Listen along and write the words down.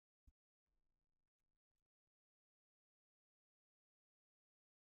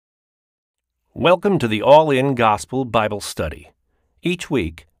Welcome to the All-In Gospel Bible Study. Each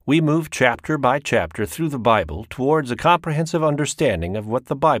week, we move chapter by chapter through the Bible towards a comprehensive understanding of what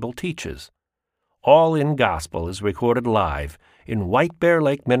the Bible teaches. All-In Gospel is recorded live in White Bear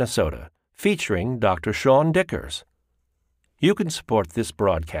Lake, Minnesota, featuring Dr. Sean Dickers. You can support this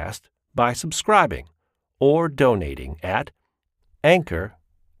broadcast by subscribing or donating at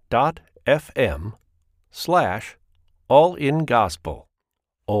anchor.fm/allingospel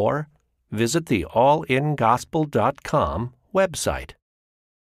or visit the allingospel.com website.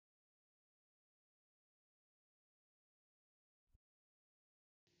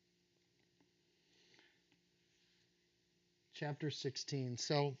 Chapter 16.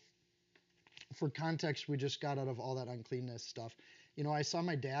 So, for context, we just got out of all that uncleanness stuff. You know, I saw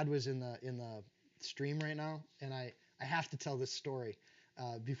my dad was in the stream right now, and I have to tell this story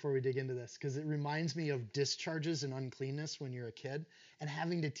before we dig into this because it reminds me of discharges and uncleanness when you're a kid and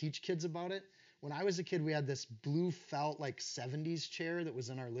having to teach kids about it. When I was a kid, we had this blue felt like 70s chair that was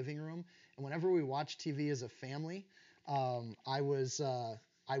in our living room, and whenever we watched TV as a family, I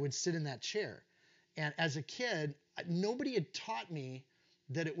would sit in that chair. And as a kid, nobody had taught me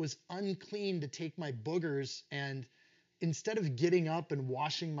that it was unclean to take my boogers and instead of getting up and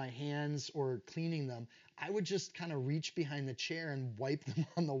washing my hands or cleaning them, I would just kind of reach behind the chair and wipe them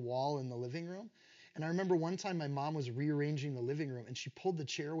on the wall in the living room. And I remember one time my mom was rearranging the living room and she pulled the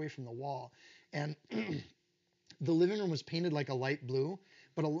chair away from the wall. And the living room was painted like a light blue,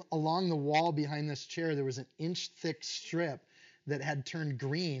 but along the wall behind this chair, there was an inch thick strip that had turned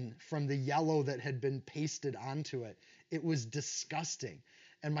green from the yellow that had been pasted onto it. It was disgusting.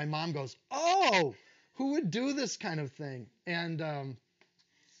 And my mom goes, "Oh, who would do this kind of thing?" And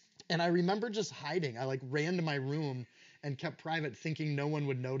I remember just hiding. I ran to my room and kept private, thinking no one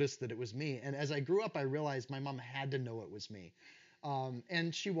would notice that it was me. And as I grew up, I realized my mom had to know it was me.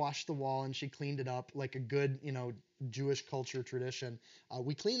 And she washed the wall and she cleaned it up like a good, Jewish culture tradition.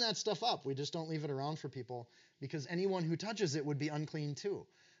 We clean that stuff up. We just don't leave it around for people because anyone who touches it would be unclean too.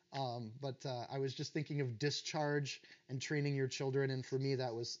 But I was just thinking of discharge and training your children, and for me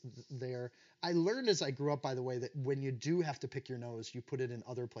that was there. I learned as I grew up, by the way, that when you do have to pick your nose, you put it in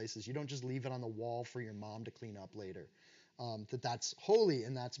other places. You don't just leave it on the wall for your mom to clean up later. That's holy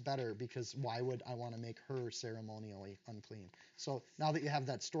and that's better because why would I want to make her ceremonially unclean? So now that you have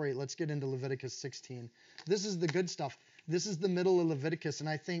that story, let's get into Leviticus 16. This is the good stuff. This is the middle of Leviticus, and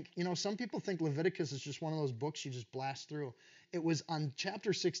I think, some people think Leviticus is just one of those books you just blast through. It was on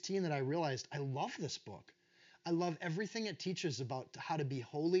chapter 16 that I realized I love this book. I love everything it teaches about how to be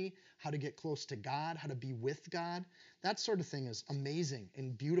holy, how to get close to God, how to be with God. That sort of thing is amazing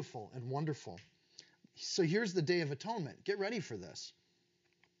and beautiful and wonderful. So here's the Day of Atonement. Get ready for this.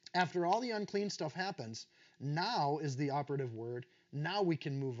 After all the unclean stuff happens, now is the operative word. Now we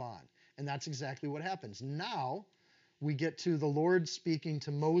can move on. And that's exactly what happens. Now we get to the Lord speaking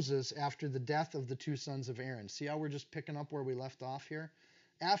to Moses after the death of the two sons of Aaron. See how we're just picking up where we left off here?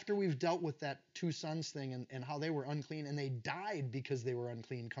 After we've dealt with that two sons thing and how they were unclean, and they died because they were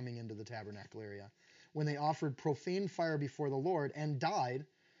unclean coming into the tabernacle area, when they offered profane fire before the Lord and died,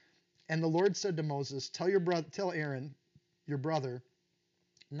 and the Lord said to Moses, tell Aaron, your brother,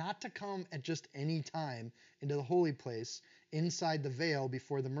 not to come at just any time into the holy place inside the veil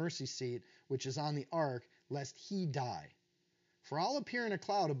before the mercy seat, which is on the ark, lest he die. For I'll appear in a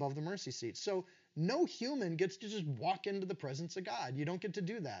cloud above the mercy seat. So no human gets to just walk into the presence of God. You don't get to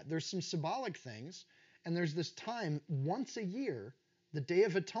do that. There's some symbolic things, and there's this time once a year, the Day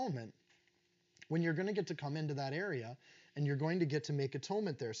of Atonement, when you're going to get to come into that area and you're going to get to make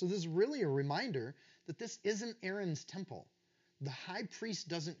atonement there. So this is really a reminder that this isn't Aaron's temple. The high priest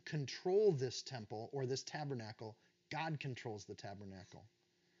doesn't control this temple or this tabernacle. God controls the tabernacle.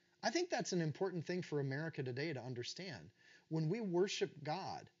 I think that's an important thing for America today to understand. When we worship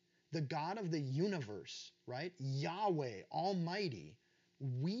God, the God of the universe, right? Yahweh, Almighty,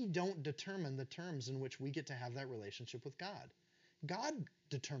 we don't determine the terms in which we get to have that relationship with God. God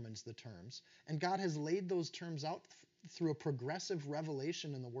determines the terms, and God has laid those terms out through a progressive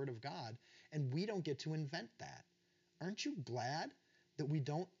revelation in the Word of God, and we don't get to invent that. Aren't you glad that we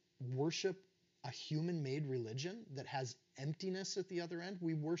don't worship a human-made religion that has emptiness at the other end?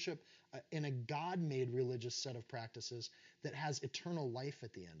 We worship in a God-made religious set of practices that has eternal life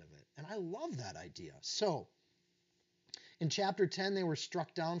at the end of it. And I love that idea. So, in chapter 10, they were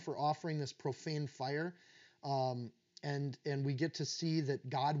struck down for offering this profane fire. And we get to see that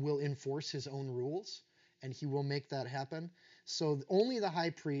God will enforce his own rules, and he will make that happen. So only the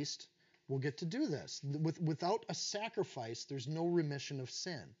high priest will get to do this. Without a sacrifice, there's no remission of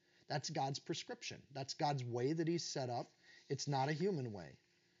sin. That's God's prescription. That's God's way that he's set up. It's not a human way.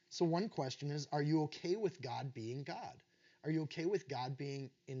 So one question is, are you okay with God being God? Are you okay with God being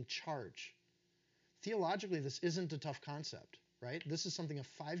in charge? Theologically, this isn't a tough concept, right? This is something a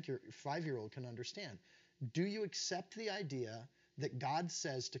five-year-old can understand. Do you accept the idea that God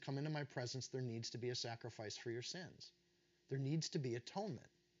says to come into my presence, there needs to be a sacrifice for your sins? There needs to be atonement,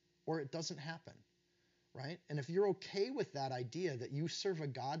 or it doesn't happen, right? And if you're okay with that idea that you serve a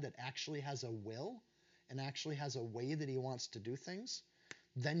God that actually has a will and actually has a way that he wants to do things,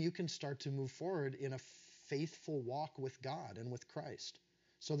 then you can start to move forward in a faithful walk with God and with Christ.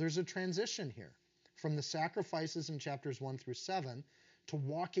 So there's a transition here from the sacrifices in chapters 1 through 7 to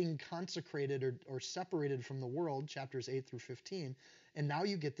walking consecrated or separated from the world, chapters 8 through 15, and now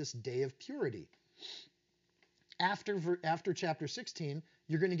you get this day of purity. After chapter 16,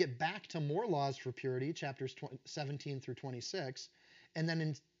 you're going to get back to more laws for purity, chapters 17 through 26, and then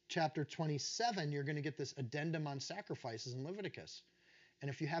in chapter 27, you're going to get this addendum on sacrifices in Leviticus. And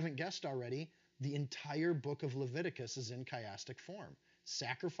if you haven't guessed already, the entire book of Leviticus is in chiastic form.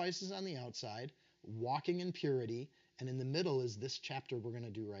 Sacrifices on the outside, walking in purity, and in the middle is this chapter we're going to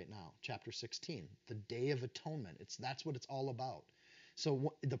do right now, chapter 16, the Day of Atonement. That's what it's all about.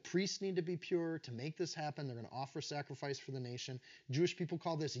 So the priests need to be pure to make this happen. They're going to offer sacrifice for the nation. Jewish people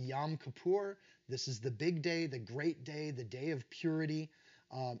call this Yom Kippur. This is the big day, the great day, the day of purity.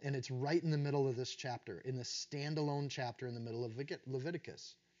 And it's right in the middle of this chapter, in the standalone chapter in the middle of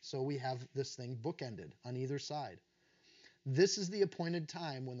Leviticus. So we have this thing bookended on either side. This is the appointed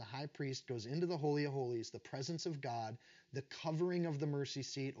time when the high priest goes into the Holy of Holies, the presence of God, the covering of the mercy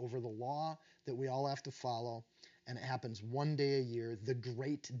seat over the law that we all have to follow. And it happens one day a year, the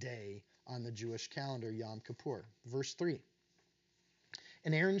great day on the Jewish calendar, Yom Kippur. Verse 3.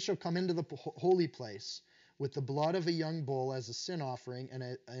 And Aaron shall come into the holy place with the blood of a young bull as a sin offering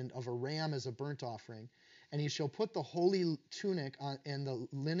and of a ram as a burnt offering. And he shall put the holy tunic and the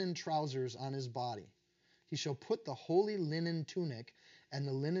linen trousers on his body. He shall put the holy linen tunic and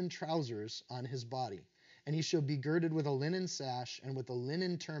the linen trousers on his body. And he shall be girded with a linen sash and with a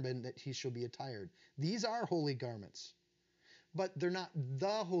linen turban that he shall be attired. These are holy garments. But they're not the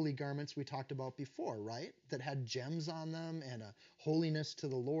holy garments we talked about before, right? That had gems on them and a holiness to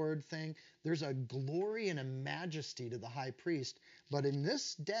the Lord thing. There's a glory and a majesty to the high priest. But in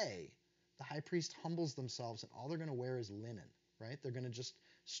this day, the high priest humbles themselves and all they're going to wear is linen, right? They're going to just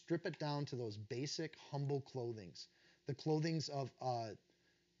strip it down to those basic, humble clothings. The clothings of a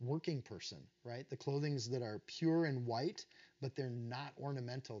working person, right? The clothings that are pure and white, but they're not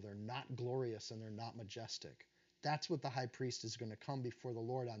ornamental, they're not glorious, and they're not majestic. That's what the high priest is going to come before the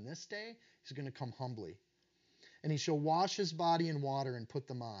Lord on this day. He's going to come humbly. And he shall wash his body in water and put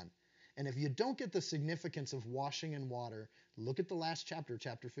them on. And if you don't get the significance of washing in water, look at the last chapter,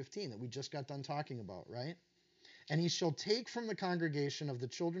 chapter 15, that we just got done talking about, right? And he shall take from the congregation of the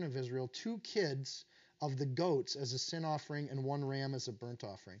children of Israel 2 kids of the goats as a sin offering and 1 ram as a burnt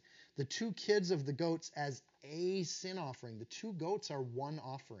offering. The 2 kids of the goats as a sin offering. The 2 goats are one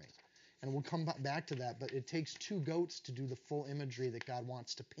offering. And we'll come back to that, but it takes 2 goats to do the full imagery that God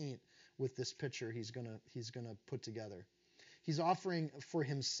wants to paint with this picture he's gonna put together. He's offering for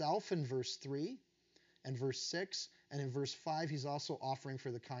himself in verse 3 and verse 6, and in verse 5 he's also offering for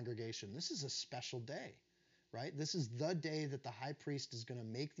the congregation. This is a special day, right? This is the day that the high priest is going to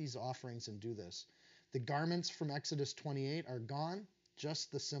make these offerings and do this. The garments from Exodus 28 are gone,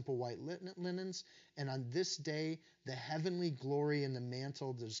 just the simple white linens. And on this day, the heavenly glory and the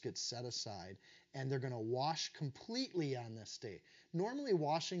mantle just get set aside. And they're going to wash completely on this day. Normally,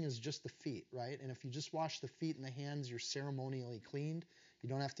 washing is just the feet, right? And if you just wash the feet and the hands, you're ceremonially cleaned. You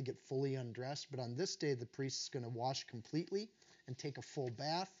don't have to get fully undressed. But on this day, the priest is going to wash completely and take a full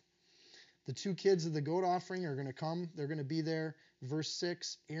bath. The 2 kids of the goat offering are going to come. They're going to be there. Verse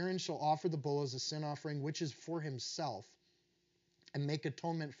 6, Aaron shall offer the bull as a sin offering, which is for himself, and make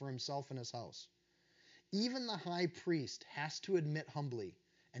atonement for himself and his house. Even the high priest has to admit humbly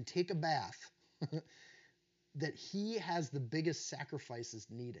and take a bath that he has the biggest sacrifices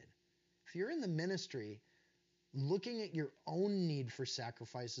needed. If you're in the ministry, looking at your own need for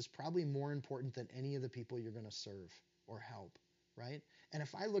sacrifice is probably more important than any of the people you're going to serve or help, right? And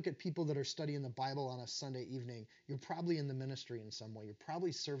if I look at people that are studying the Bible on a Sunday evening, you're probably in the ministry in some way. You're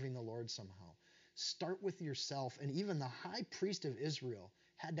probably serving the Lord somehow. Start with yourself. And even the high priest of Israel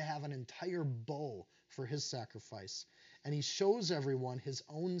had to have an entire bull for his sacrifice. And he shows everyone his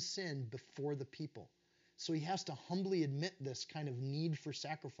own sin before the people. So he has to humbly admit this kind of need for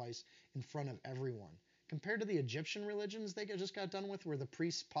sacrifice in front of everyone. Compared to the Egyptian religions they just got done with, where the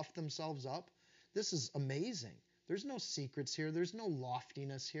priests puffed themselves up, this is amazing. There's no secrets here. There's no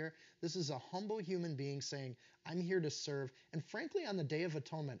loftiness here. This is a humble human being saying, I'm here to serve. And frankly, on the Day of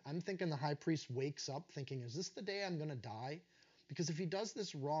Atonement, I'm thinking the high priest wakes up thinking, is this the day I'm going to die? Because if he does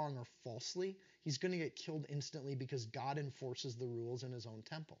this wrong or falsely, he's going to get killed instantly because God enforces the rules in his own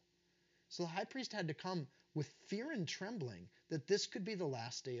temple. So the high priest had to come with fear and trembling that this could be the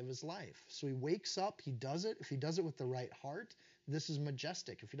last day of his life. So he wakes up, he does it. If he does it with the right heart, this is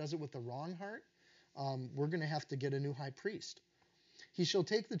majestic. If he does it with the wrong heart, we're going to have to get a new high priest. He shall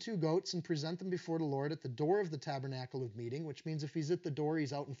take the 2 goats and present them before the Lord at the door of the tabernacle of meeting, which means if he's at the door,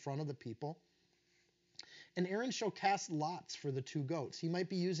 he's out in front of the people. And Aaron shall cast lots for the 2 goats. He might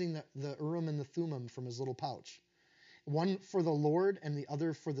be using the Urim and the Thummim from his little pouch. One for the Lord and the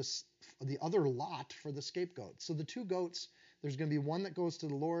other for the other lot for the scapegoat. So the 2 goats, there's going to be one that goes to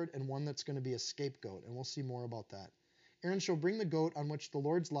the Lord and one that's going to be a scapegoat, and we'll see more about that. Aaron shall bring the goat on which the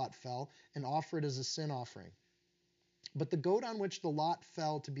Lord's lot fell and offer it as a sin offering. But the goat on which the lot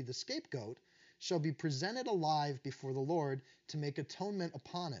fell to be the scapegoat shall be presented alive before the Lord to make atonement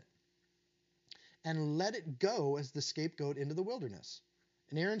upon it, and let it go as the scapegoat into the wilderness.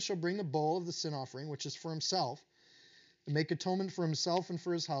 And Aaron shall bring the bull of the sin offering, which is for himself, and make atonement for himself and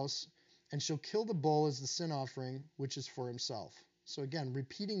for his house, and shall kill the bull as the sin offering, which is for himself. So again,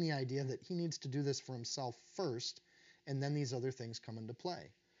 repeating the idea that he needs to do this for himself first, and then these other things come into play.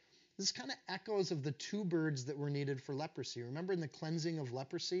 This kind of echoes of the 2 birds that were needed for leprosy. Remember in the cleansing of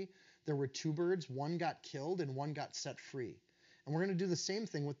leprosy, there were 2 birds, one got killed and one got set free. And we're going to do the same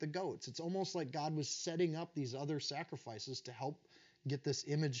thing with the goats. It's almost like God was setting up these other sacrifices to help get this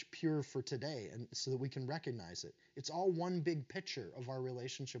image pure for today, and so that we can recognize it. It's all one big picture of our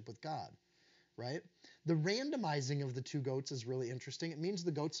relationship with God, right? The randomizing of the 2 goats is really interesting. It means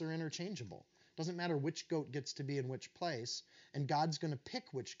the goats are interchangeable. It doesn't matter which goat gets to be in which place, and God's going to pick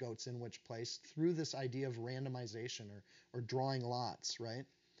which goat's in which place through this idea of randomization or drawing lots, right?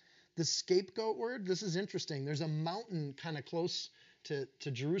 The scapegoat word, this is interesting. There's a mountain kind of close to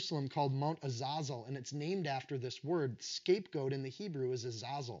Jerusalem called Mount Azazel, and it's named after this word. Scapegoat in the Hebrew is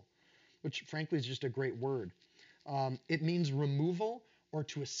Azazel, which frankly is just a great word. It means removal or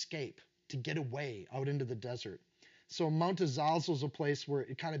to escape, to get away out into the desert. So Mount Azazel is a place where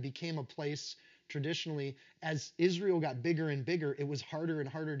it kind of became a place traditionally. As Israel got bigger and bigger, it was harder and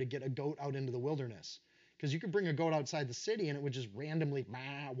harder to get a goat out into the wilderness. Because you could bring a goat outside the city and it would just randomly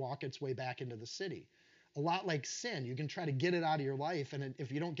walk its way back into the city. A lot like sin. You can try to get it out of your life, and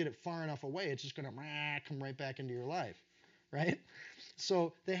if you don't get it far enough away, it's just going to come right back into your life, right?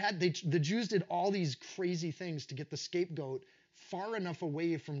 So the Jews did all these crazy things to get the scapegoat far enough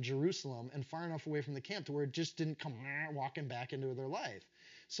away from Jerusalem and far enough away from the camp to where it just didn't come walking back into their life.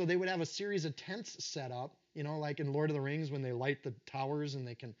 So they would have a series of tents set up, like in Lord of the Rings when they light the towers and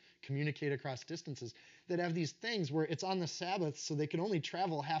they can communicate across distances. They'd have these things where it's on the Sabbath, so they could only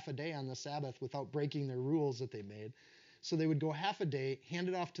travel half a day on the Sabbath without breaking their rules that they made. So they would go half a day, hand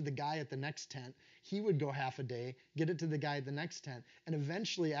it off to the guy at the next tent. He would go half a day, get it to the guy at the next tent. And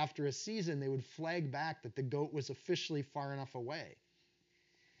eventually, after a season, they would flag back that the goat was officially far enough away.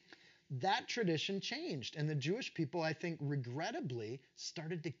 That tradition changed. And the Jewish people, I think, regrettably,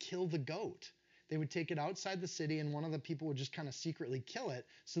 started to kill the goat. They would take it outside the city, and one of the people would just kind of secretly kill it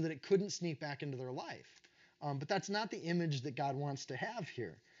so that it couldn't sneak back into their life. But that's not the image that God wants to have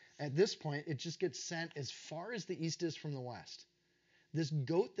here. At this point, it just gets sent as far as the east is from the west. This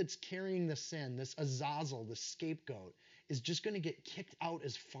goat that's carrying the sin, this Azazel, the scapegoat, is just going to get kicked out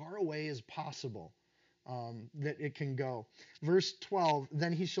as far away as possible that it can go. Verse 12,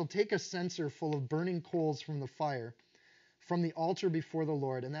 then he shall take a censer full of burning coals from the fire, from the altar before the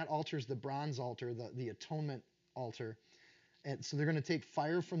Lord, and that altar is the bronze altar, the atonement altar. And so they're going to take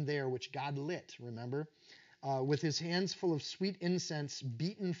fire from there, which God lit, remember? With his hands full of sweet incense,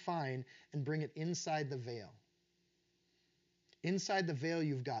 beaten fine, and bring it inside the veil. Inside the veil,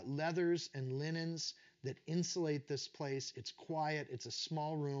 you've got leathers and linens that insulate this place. It's quiet. It's a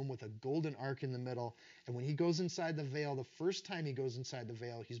small room with a golden ark in the middle. And when he goes inside the veil, the first time he goes inside the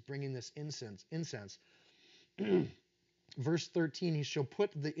veil, he's bringing this incense. Verse 13, he shall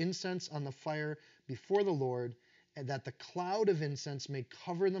put the incense on the fire before the Lord, and that the cloud of incense may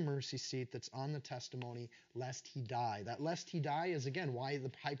cover the mercy seat that's on the testimony, lest he die. That lest he die is, again, why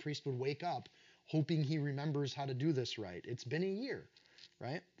the high priest would wake up, hoping he remembers how to do this right. It's been a year,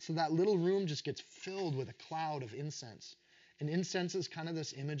 right? So that little room just gets filled with a cloud of incense. And incense is kind of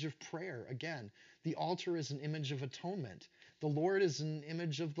this image of prayer. Again, the altar is an image of atonement. The Lord is an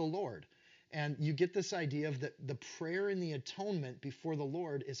image of the Lord. And you get this idea of that the prayer and the atonement before the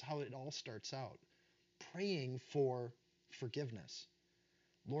Lord is how it all starts out. Praying for forgiveness.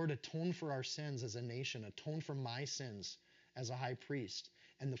 Lord, atone for our sins as a nation. Atone for my sins as a high priest.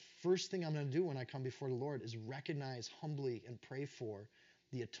 And the first thing I'm going to do when I come before the Lord is recognize humbly and pray for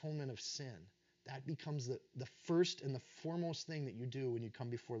the atonement of sin. That becomes the first and the foremost thing that you do when you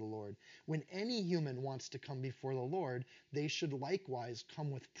come before the Lord. When any human wants to come before the Lord, they should likewise come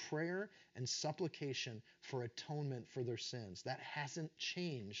with prayer and supplication for atonement for their sins. That hasn't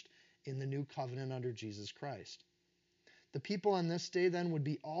changed in the new covenant under Jesus Christ. The people on this day then would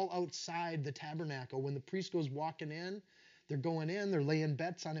be all outside the tabernacle. When the priest goes walking in, they're laying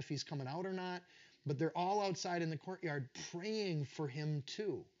bets on if he's coming out or not, but they're all outside in the courtyard praying for him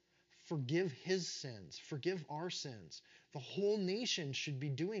too. Forgive his sins, forgive our sins. The whole nation should be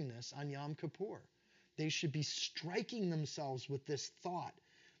doing this on Yom Kippur. They should be striking themselves with this thought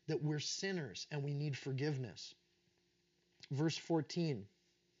that we're sinners and we need forgiveness. Verse 14.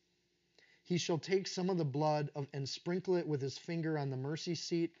 He shall take some of the blood and sprinkle it with his finger on the mercy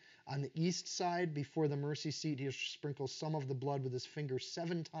seat. On the east side, before the mercy seat, he shall sprinkle some of the blood with his finger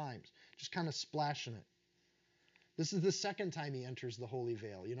 7 times, just kind of splashing it. This is the second time he enters the holy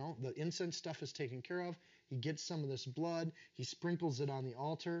veil. You know, the incense stuff is taken care of. He gets some of this blood. He sprinkles it on the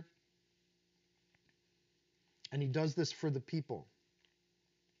altar. And he does this for the people.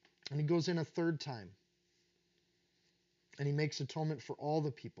 And he goes in a third time. And he makes atonement for all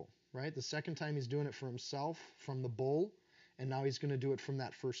the people. Right? The second time he's doing it for himself from the bull, and now he's going to do it from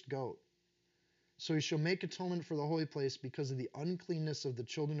that first goat. So he shall make atonement for the holy place because of the uncleanness of the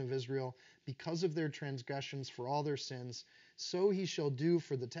children of Israel, because of their transgressions for all their sins. So he shall do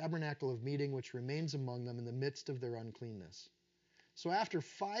for the tabernacle of meeting which remains among them in the midst of their uncleanness. So after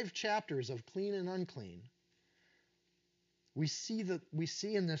 5 chapters of clean and unclean, we see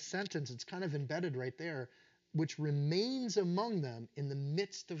in this sentence, it's kind of embedded right there, which remains among them in the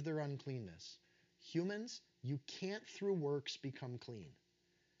midst of their uncleanness. Humans, you can't through works become clean.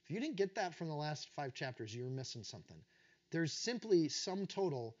 If you didn't get that from the last 5 chapters, you're missing something. There's simply sum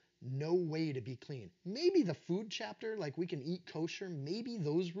total no way to be clean. Maybe the food chapter, like we can eat kosher, maybe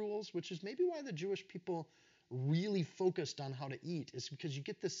those rules, which is maybe why the Jewish people really focused on how to eat, is because you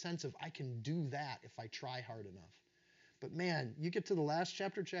get this sense of I can do that if I try hard enough. But man, you get to the last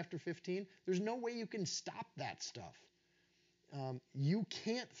chapter, chapter 15, there's no way you can stop that stuff. You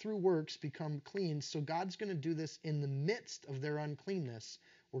can't through works become clean, so God's going to do this in the midst of their uncleanness.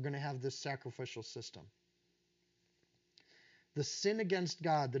 We're going to have this sacrificial system. The sin against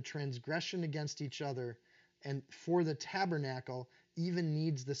God, the transgression against each other, and for the tabernacle even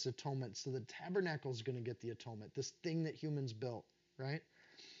needs this atonement. So the tabernacle is going to get the atonement, this thing that humans built, right?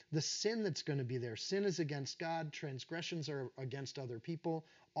 The sin that's going to be there. Sin is against God. Transgressions are against other people.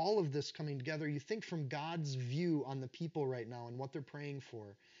 All of this coming together. You think from God's view on the people right now and what they're praying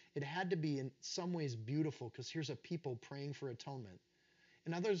for. It had to be in some ways beautiful because here's a people praying for atonement.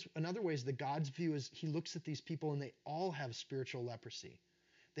 In other ways, the God's view is he looks at these people and they all have spiritual leprosy.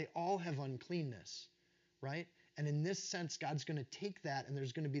 They all have uncleanness, right? And in this sense, God's going to take that and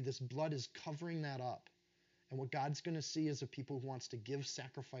there's going to be this blood is covering that up. And what God's going to see is a people who wants to give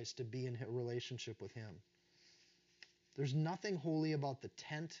sacrifice to be in a relationship with him. There's nothing holy about the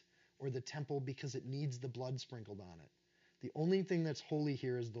tent or the temple because it needs the blood sprinkled on it. The only thing that's holy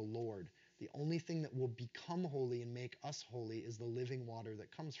here is the Lord. The only thing that will become holy and make us holy is the living water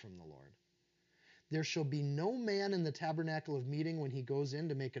that comes from the Lord. There shall be no man in the tabernacle of meeting when he goes in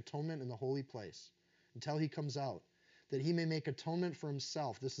to make atonement in the holy place until he comes out, that he may make atonement for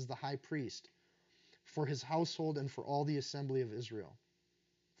himself. This is the high priest, for his household and for all the assembly of Israel.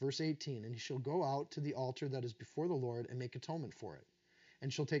 Verse 18, and he shall go out to the altar that is before the Lord and make atonement for it.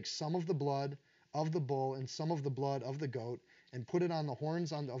 And shall take some of the blood of the bull and some of the blood of the goat and put it on the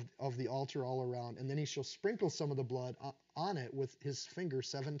horns of the altar all around. And then he shall sprinkle some of the blood on it with his finger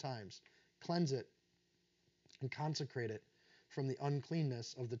 7 times, cleanse it and consecrate it from the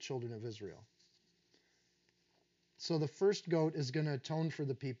uncleanness of the children of Israel. So the first goat is going to atone for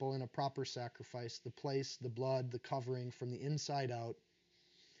the people in a proper sacrifice, the place, the blood, the covering from the inside out.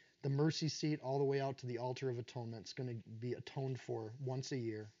 The mercy seat all the way out to the altar of atonement is going to be atoned for once a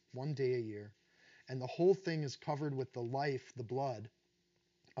year, 1 day a year. And the whole thing is covered with the life, the blood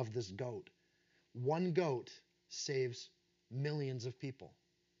of this goat. 1 goat saves millions of people,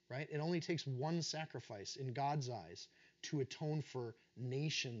 right? It only takes 1 sacrifice in God's eyes to atone for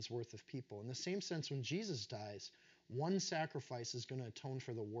nations worth of people. In the same sense, when Jesus dies, 1 sacrifice is going to atone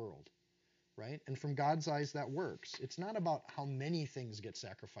for the world, right? And from God's eyes, that works. It's not about how many things get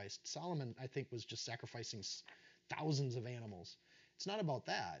sacrificed. Solomon, I think, was just sacrificing thousands of animals. It's not about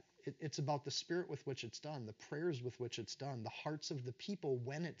that. It's about the spirit with which it's done, the prayers with which it's done, the hearts of the people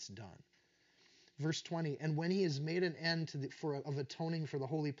when it's done. Verse 20, and when he has made an end of atoning for the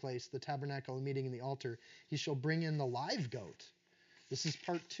holy place, the tabernacle of meeting and the altar, he shall bring in the live goat. This is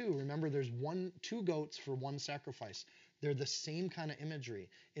part 2. Remember, there's two goats for one sacrifice. They're the same kind of imagery.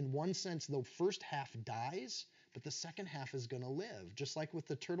 In one sense, the first half dies, but the second half is going to live, just like with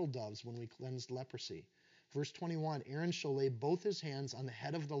the turtle doves when we cleansed leprosy. Verse 21, Aaron shall lay both his hands on the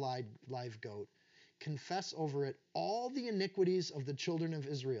head of the live goat, confess over it all the iniquities of the children of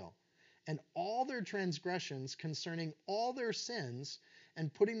Israel, and all their transgressions concerning all their sins,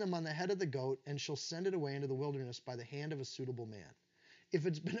 and putting them on the head of the goat, and shall send it away into the wilderness by the hand of a suitable man. If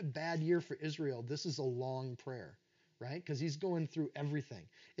it's been a bad year for Israel, this is a long prayer, right? Because he's going through everything.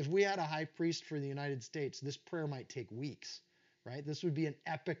 If we had a high priest for the United States, this prayer might take weeks, right? This would be an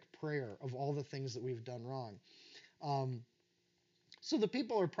epic prayer of all the things that we've done wrong. So the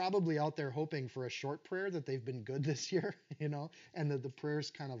people are probably out there hoping for a short prayer, that they've been good this year, and that the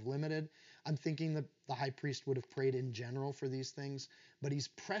prayer's kind of limited. I'm thinking that the high priest would have prayed in general for these things, but he's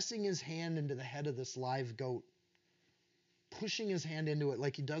pressing his hand into the head of this live goat, pushing his hand into it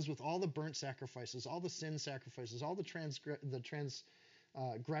like he does with all the burnt sacrifices, all the sin sacrifices, all the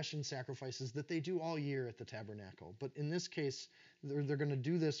transgression sacrifices that they do all year at the tabernacle. But in this case, they're going to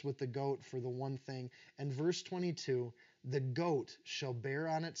do this with the goat for the one thing. And verse 22, the goat shall bear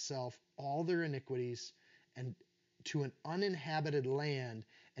on itself all their iniquities and to an uninhabited land,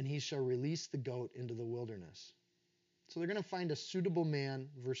 and he shall release the goat into the wilderness. So they're going to find a suitable man,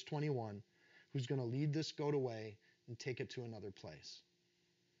 verse 21, who's going to lead this goat away and take it to another place.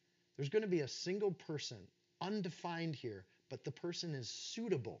 There's going to be a single person, undefined here, but the person is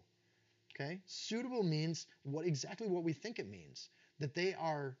suitable. Okay? Suitable means exactly what we think it means. That they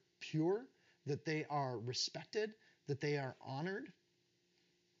are pure, that they are respected, that they are honored.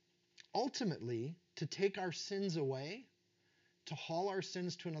 Ultimately, to take our sins away, to haul our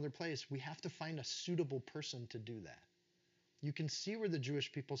sins to another place, we have to find a suitable person to do that. You can see where the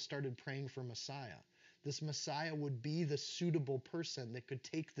Jewish people started praying for Messiah. This Messiah would be the suitable person that could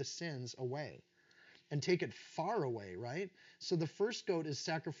take the sins away and take it far away, right? So the first goat is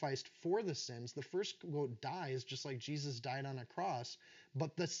sacrificed for the sins. The first goat dies just like Jesus died on a cross,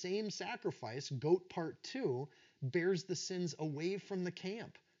 but the same sacrifice, goat part 2, bears the sins away from the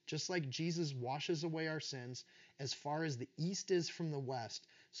camp. Just like Jesus washes away our sins as far as the east is from the west,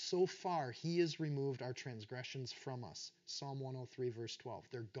 so far he has removed our transgressions from us. Psalm 103 verse 12.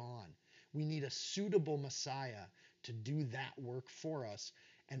 They're gone. We need a suitable Messiah to do that work for us.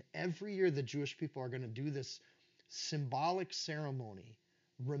 And every year the Jewish people are going to do this symbolic ceremony,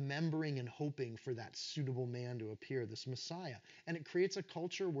 remembering and hoping for that suitable man to appear, this Messiah. And it creates a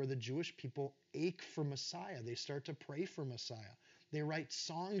culture where the Jewish people ache for Messiah. They start to pray for Messiah. They write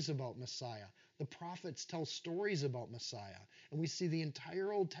songs about Messiah. The prophets tell stories about Messiah. And we see the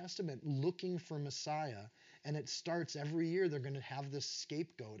entire Old Testament looking for Messiah. And it starts every year. They're going to have this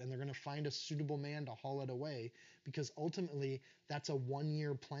scapegoat, and they're going to find a suitable man to haul it away, because ultimately that's a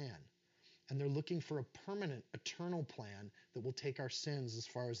one-year plan. And they're looking for a permanent, eternal plan that will take our sins as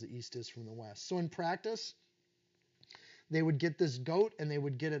far as the east is from the west. So in practice, they would get this goat and they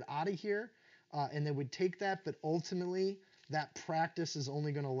would get it out of here, and they would take that, but ultimately that practice is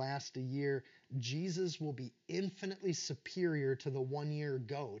only going to last a year. Jesus will be infinitely superior to the one-year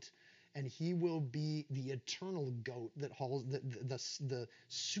goat, and he will be the eternal goat that hauls the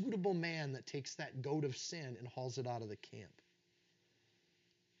suitable man that takes that goat of sin and hauls it out of the camp.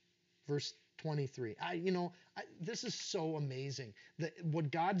 Verse 23. This is so amazing.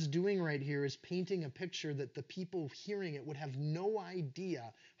 What God's doing right here is painting a picture that the people hearing it would have no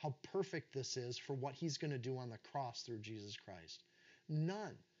idea how perfect this is for what he's going to do on the cross through Jesus Christ.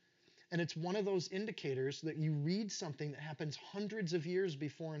 None. And it's one of those indicators that you read something that happens hundreds of years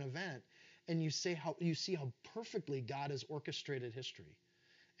before an event, and you see how perfectly God has orchestrated history.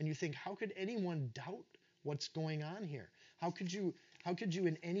 And you think, how could anyone doubt what's going on here? How could you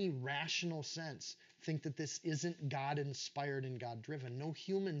in any rational sense think that this isn't God inspired and God driven? No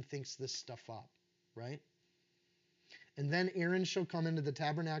human thinks this stuff up, right? And then Aaron shall come into the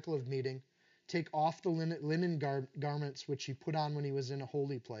tabernacle of meeting, take off the linen garments which he put on when he was in a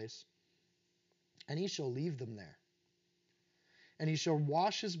holy place, and he shall leave them there. And he shall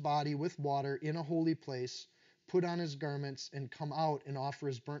wash his body with water in a holy place, put on his garments, and come out and offer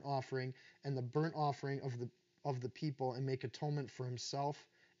his burnt offering and the burnt offering of the people, and make atonement for himself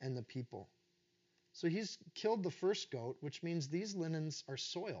and the people. So he's killed the first goat, which means these linens are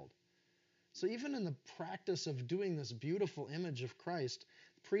soiled. So even in the practice of doing this beautiful image of Christ,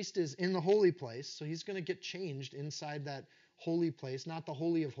 the priest is in the holy place, so he's going to get changed inside that holy place, not the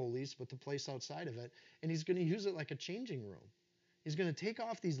Holy of Holies, but the place outside of it, and he's going to use it like a changing room. He's going to take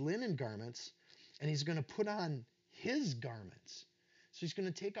off these linen garments, and he's going to put on his garments. So he's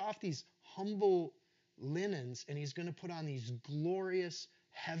going to take off these humble linens, and he's going to put on these glorious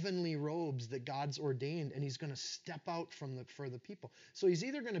heavenly robes that God's ordained, and he's going to step out for the people. So he's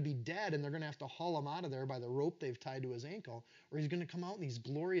either going to be dead and they're going to have to haul him out of there by the rope they've tied to his ankle, or he's going to come out in these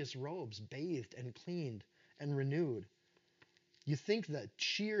glorious robes, bathed and cleaned and renewed. You think the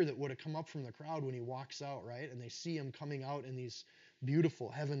cheer that would have come up from the crowd when he walks out, right? And they see him coming out in these beautiful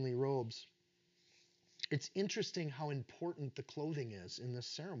heavenly robes. It's interesting how important the clothing is in this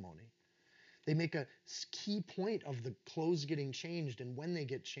ceremony. They make a key point of the clothes getting changed and when they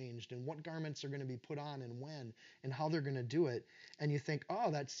get changed and what garments are going to be put on and when and how they're going to do it. And you think,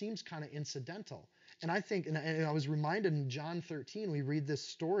 oh, that seems kind of incidental. And I think, and I was reminded in John 13, we read this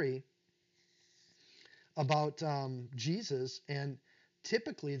story about Jesus, and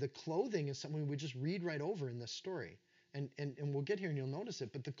typically the clothing is something we just read right over in this story. And we'll get here and you'll notice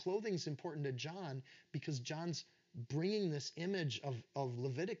it. But the clothing is important to John because John's bringing this image of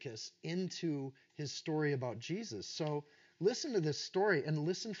Leviticus into his story about Jesus. So listen to this story and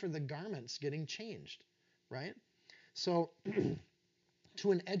listen for the garments getting changed, right? So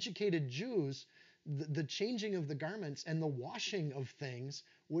to an educated Jews, the changing of the garments and the washing of things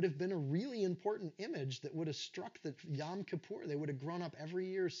would have been a really important image that would have struck the Yom Kippur. They would have grown up every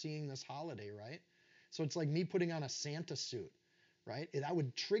year seeing this holiday, right? So it's like me putting on a Santa suit, right? That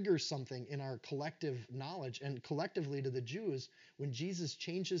would trigger something in our collective knowledge. And collectively to the Jews, when Jesus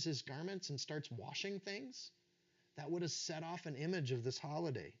changes his garments and starts washing things, that would have set off an image of this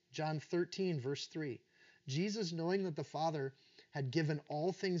holiday. John 13, verse 3. Jesus, knowing that the Father had given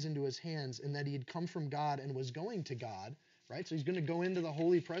all things into his hands and that he had come from God and was going to God, right? So he's going to go into the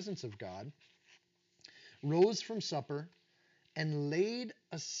holy presence of God, rose from supper and laid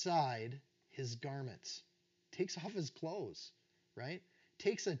aside his garments. Takes off his clothes, right?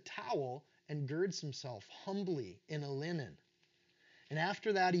 Takes a towel and girds himself humbly in a linen. And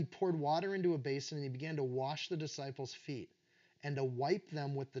after that, he poured water into a basin and he began to wash the disciples' feet and to wipe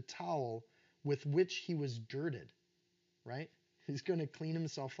them with the towel with which he was girded, right? He's going to clean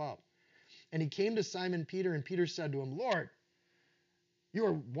himself up. And he came to Simon Peter, and Peter said to him, Lord,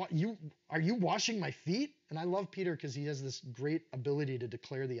 are you washing my feet? And I love Peter because he has this great ability to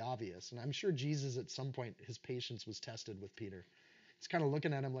declare the obvious. And I'm sure Jesus at some point, his patience was tested with Peter. He's kind of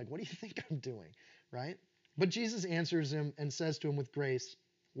looking at him like, what do you think I'm doing, right? But Jesus answers him and says to him with grace,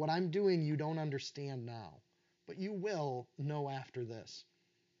 what I'm doing you don't understand now, but you will know after this.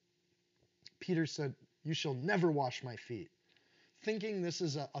 Peter said, you shall never wash my feet. Thinking this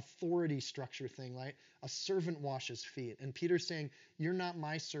is an authority structure thing, right? A servant washes feet. And Peter's saying, you're not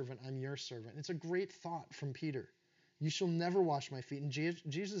my servant, I'm your servant. It's a great thought from Peter. You shall never wash my feet. And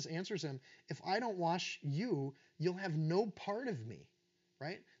Jesus answers him, if I don't wash you, you'll have no part of me,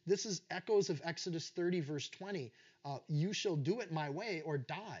 right? This is echoes of Exodus 30, verse 20. You shall do it my way or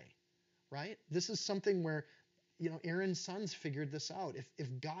die, right? This is something where, Aaron's sons figured this out. If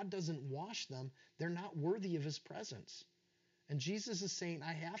God doesn't wash them, they're not worthy of his presence. And Jesus is saying,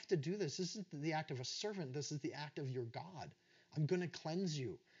 I have to do this. This isn't the act of a servant. This is the act of your God. I'm going to cleanse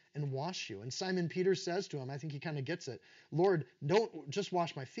you and wash you. And Simon Peter says to him, I think he kind of gets it, Lord, don't just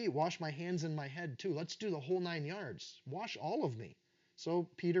wash my feet. Wash my hands and my head too. Let's do the whole 9 yards. Wash all of me. So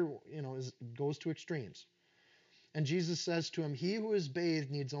Peter, goes to extremes. And Jesus says to him, he who is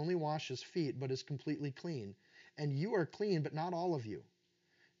bathed needs only wash his feet, but is completely clean. And you are clean, but not all of you.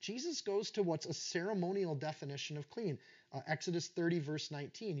 Jesus goes to what's a ceremonial definition of clean. Exodus 30, verse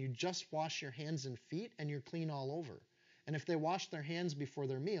 19, you just wash your hands and feet and you're clean all over. And if they washed their hands before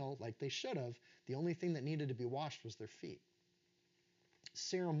their meal, like they should have, the only thing that needed to be washed was their feet.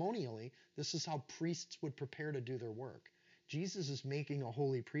 Ceremonially, this is how priests would prepare to do their work. Jesus is making a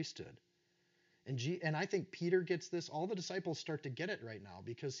holy priesthood. And I think Peter gets this. All the disciples start to get it right now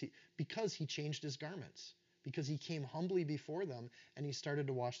because he changed his garments. Because he came humbly before them and he started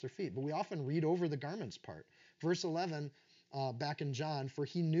to wash their feet. But we often read over the garments part. Verse 11, back in John, for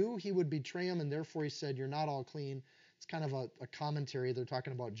he knew he would betray him and therefore he said, you're not all clean. It's kind of a commentary. They're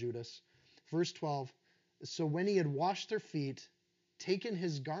talking about Judas. Verse 12, so when he had washed their feet, taken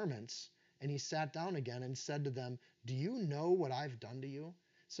his garments, and he sat down again and said to them, do you know what I've done to you?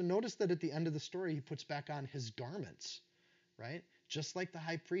 So notice that at the end of the story, he puts back on his garments, right? Just like the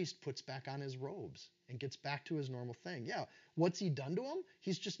high priest puts back on his robes and gets back to his normal thing. Yeah, what's he done to them?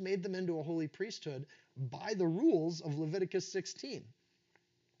 He's just made them into a holy priesthood by the rules of Leviticus 16.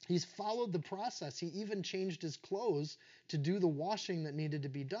 He's followed the process. He even changed his clothes to do the washing that needed to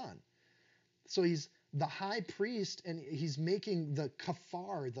be done. So he's the high priest and he's making the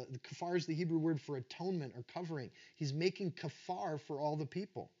kafar. The kafar is the Hebrew word for atonement or covering. He's making kafar for all the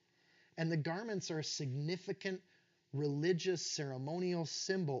people. And the garments are a significant religious ceremonial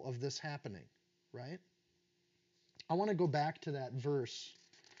symbol of this happening, right? I want to go back to that verse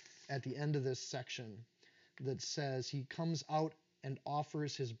at the end of this section that says he comes out and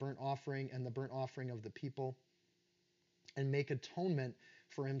offers his burnt offering and the burnt offering of the people and make atonement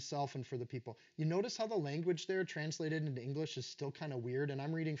for himself and for the people. You notice how the language there translated into English is still kind of weird, and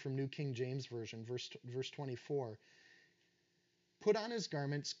I'm reading from New King James Version, verse 24. Put on his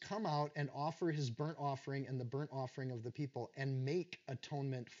garments, come out and offer his burnt offering and the burnt offering of the people, and make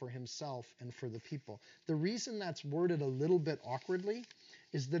atonement for himself and for the people. The reason that's worded a little bit awkwardly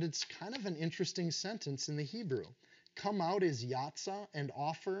is that it's kind of an interesting sentence in the Hebrew. Come out is yatzah, and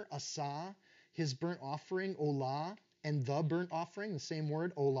offer, asah, his burnt offering, olah, and the burnt offering, the same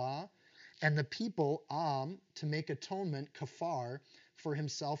word, olah, and the people, to make atonement, kafar, for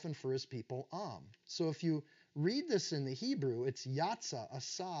himself and for his people, So if you read this in the Hebrew, it's yatzah,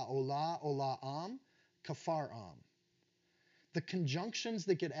 asah, olah, olah, kafar, The conjunctions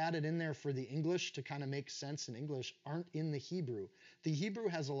that get added in there for the English to kind of make sense in English aren't in the Hebrew. The Hebrew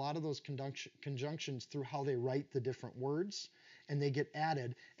has a lot of those conjunctions through how they write the different words, and they get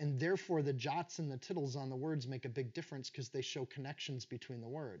added, and therefore the jots and the tittles on the words make a big difference because they show connections between the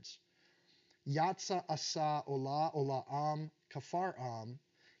words. Yatzah, asah, olah, olah, kafar,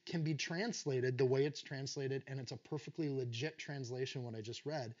 can be translated the way it's translated, and it's a perfectly legit translation, what I just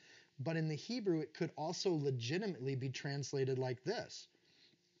read. But in the Hebrew, it could also legitimately be translated like this.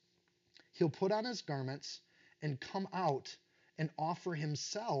 He'll put on his garments and come out and offer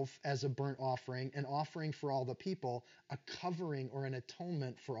himself as a burnt offering, an offering for all the people, a covering or an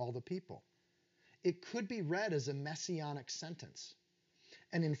atonement for all the people. It could be read as a messianic sentence.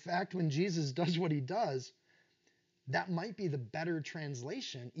 And in fact, when Jesus does what he does, that might be the better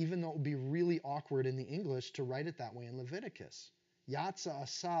translation, even though it would be really awkward in the English to write it that way in Leviticus. Yatzah,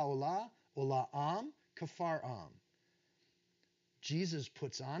 asah, olah, olah, kafar, Jesus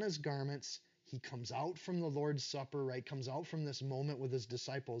puts on his garments. He comes out from the Lord's Supper, right? Comes out from this moment with his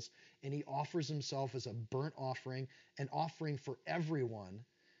disciples, and he offers himself as a burnt offering, an offering for everyone,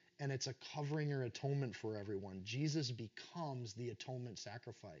 and it's a covering or atonement for everyone. Jesus becomes the atonement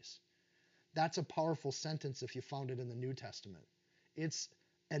sacrifice. That's a powerful sentence if you found it in the New Testament. It's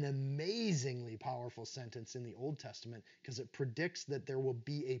an amazingly powerful sentence in the Old Testament because it predicts that there will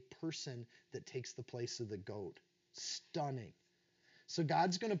be a person that takes the place of the goat. Stunning. So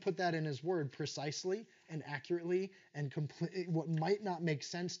God's going to put that in his word precisely and accurately, and what might not make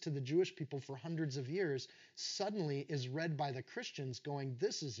sense to the Jewish people for hundreds of years suddenly is read by the Christians going,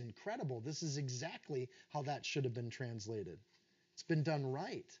 this is incredible. This is exactly how that should have been translated. It's been done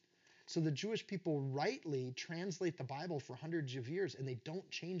right. So the Jewish people rightly translate the Bible for hundreds of years, and they don't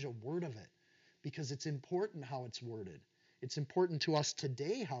change a word of it because it's important how it's worded. It's important to us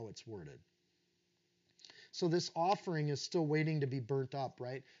today how it's worded. So this offering is still waiting to be burnt up,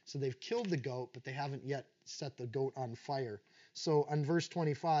 right? So they've killed the goat, but they haven't yet set the goat on fire. So on verse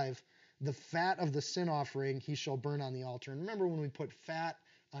 25, the fat of the sin offering he shall burn on the altar. And remember when we put fat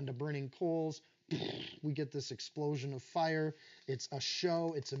onto burning coals, we get this explosion of fire. It's a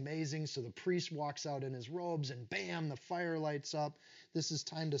show. It's amazing. So the priest walks out in his robes and bam, the fire lights up. This is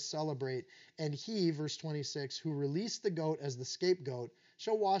time to celebrate. And he, verse 26, who released the goat as the scapegoat,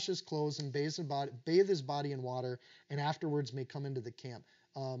 shall wash his clothes and bathe his body in water, and afterwards may come into the camp.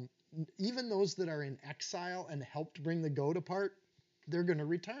 Even those that are in exile and helped bring the goat apart, they're going to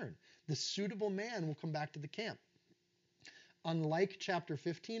return. The suitable man will come back to the camp. Unlike chapter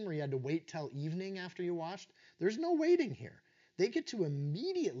 15, where you had to wait till evening after you washed, there's no waiting here. They get to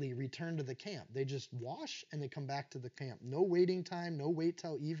immediately return to the camp. They just wash and they come back to the camp. No waiting time, no wait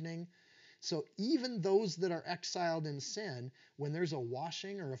till evening. So even those that are exiled in sin, when there's a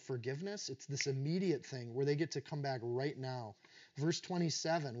washing or a forgiveness, it's this immediate thing where they get to come back right now. Verse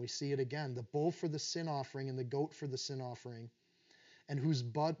 27, we see it again. The bull for the sin offering and the goat for the sin offering, and whose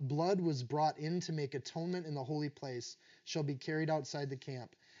blood was brought in to make atonement in the holy place, shall be carried outside the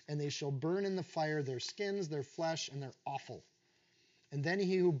camp. And they shall burn in the fire their skins, their flesh, and their offal. And then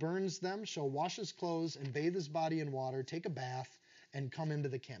he who burns them shall wash his clothes and bathe his body in water, take a bath, and come into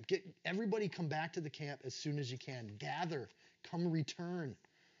the camp. Everybody come back to the camp as soon as you can. Gather, come return,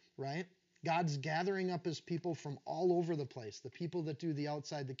 right? God's gathering up his people from all over the place. The people that do the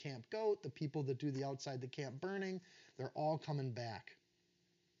outside the camp goat, the people that do the outside the camp burning, they're all coming back.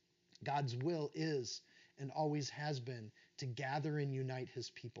 God's will is and always has been to gather and unite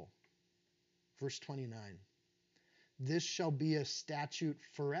his people. Verse 29. This shall be a statute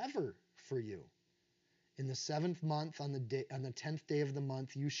forever for you. In the 7th month, on the 10th day of the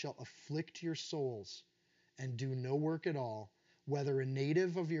month, you shall afflict your souls and do no work at all, whether a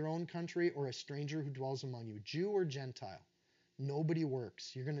native of your own country or a stranger who dwells among you, Jew or Gentile. Nobody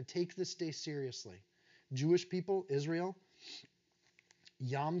works. You're going to take this day seriously. Jewish people, Israel,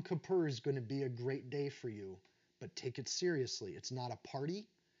 Yom Kippur is going to be a great day for you, but take it seriously. It's not a party.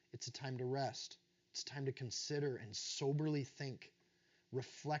 It's a time to rest. It's time to consider and soberly think,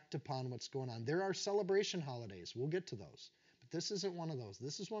 reflect upon what's going on. There are celebration holidays. We'll get to those. But this isn't one of those.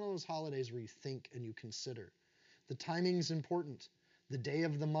 This is one of those holidays where you think and you consider. The timing is important. The day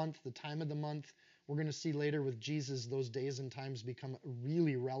of the month, the time of the month. We're going to see later with Jesus, those days and times become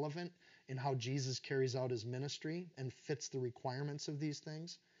really relevant in how Jesus carries out his ministry and fits the requirements of these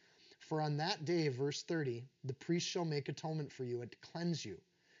things. For on that day, verse 30, the priest shall make atonement for you and cleanse you,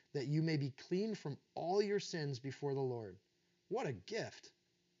 that you may be clean from all your sins before the Lord. What a gift!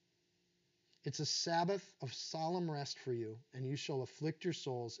 It's a Sabbath of solemn rest for you, and you shall afflict your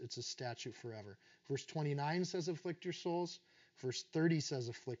souls. It's a statute forever. Verse 29 says afflict your souls. Verse 30 says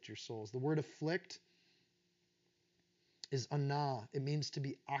afflict your souls. The word afflict is anah. It means to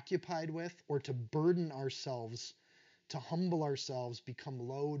be occupied with or to burden ourselves, to humble ourselves, become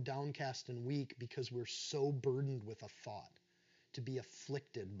low, downcast, and weak because we're so burdened with a thought, to be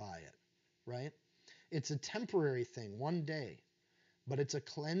afflicted by it, right? It's a temporary thing, one day, but it's a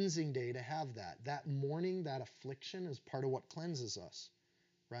cleansing day to have that. That mourning, that affliction is part of what cleanses us,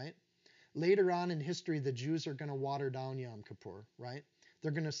 right? Later on in history, the Jews are going to water down Yom Kippur, right?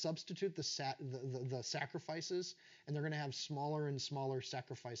 They're going to substitute the sacrifices, and they're going to have smaller and smaller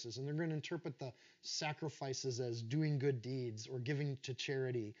sacrifices. And they're going to interpret the sacrifices as doing good deeds or giving to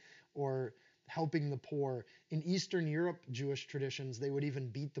charity or helping the poor. In Eastern Europe, Jewish traditions, they would even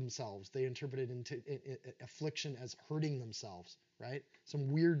beat themselves. They interpreted into affliction as hurting themselves, right?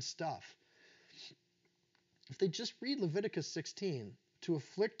 Some weird stuff. If they just read Leviticus 16, to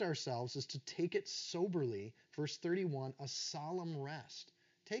afflict ourselves is to take it soberly. Verse 31, a solemn rest.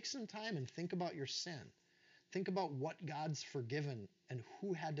 Take some time and think about your sin. Think about what God's forgiven and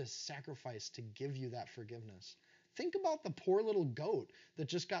who had to sacrifice to give you that forgiveness. Think about the poor little goat that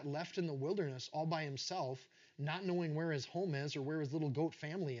just got left in the wilderness all by himself, not knowing where his home is or where his little goat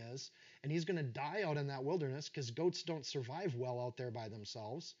family is, and he's going to die out in that wilderness because goats don't survive well out there by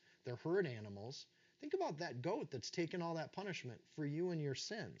themselves. They're herd animals. Think about that goat that's taken all that punishment for you and your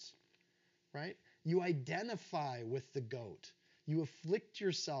sins, right? You identify with the goat. You afflict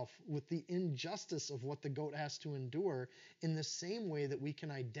yourself with the injustice of what the goat has to endure in the same way that we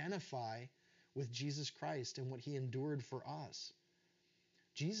can identify with Jesus Christ and what he endured for us.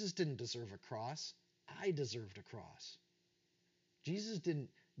 Jesus didn't deserve a cross. I deserved a cross. Jesus didn't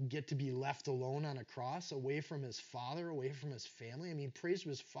get to be left alone on a cross, away from his Father, away from his family. I mean, praise to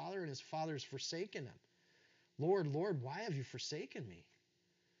his Father, and his Father's forsaken him. Lord, Lord, why have you forsaken me?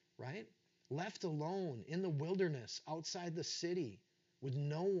 Right? Left alone in the wilderness, outside the city, with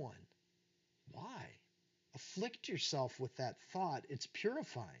no one. Why? Afflict yourself with that thought. It's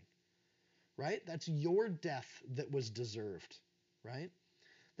purifying. Right? That's your death that was deserved. Right?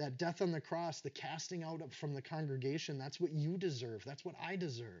 That death on the cross, the casting out from the congregation, that's what you deserve. That's what I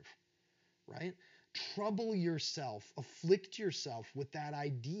deserve. Right? Trouble yourself, afflict yourself with that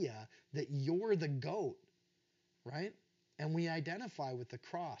idea that you're the goat. Right? And we identify with the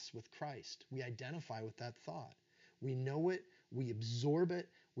cross, with Christ. We identify with that thought. We know it, we absorb it,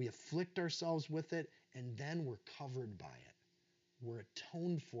 we afflict ourselves with it, and then we're covered by it. We're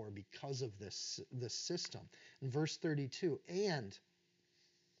atoned for because of this system. In verse 32, and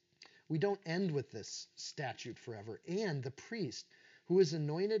we don't end with this statute forever. And the priest, who is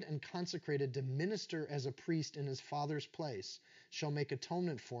anointed and consecrated to minister as a priest in his Father's place, shall make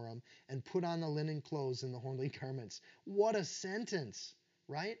atonement for him and put on the linen clothes and the holy garments. What a sentence,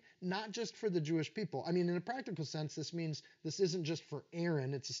 right? Not just for the Jewish people. I mean, in a practical sense, this means this isn't just for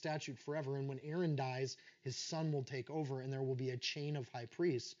Aaron. It's a statute forever. And when Aaron dies, his son will take over and there will be a chain of high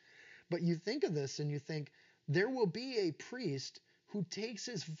priests. But you think of this and you think, there will be a priest who takes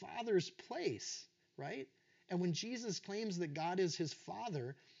his Father's place, right? And when Jesus claims that God is his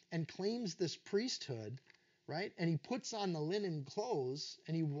Father and claims this priesthood, right? And he puts on the linen clothes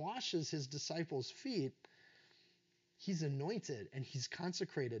and he washes his disciples' feet, he's anointed and he's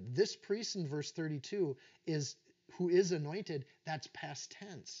consecrated. This priest in verse 32 is who is anointed, that's past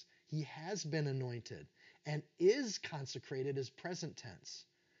tense. He has been anointed and is consecrated as present tense.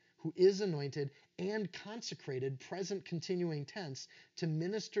 Who is anointed and consecrated, present continuing tense, to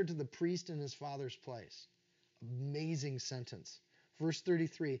minister to the priest in his Father's place. Amazing sentence. Verse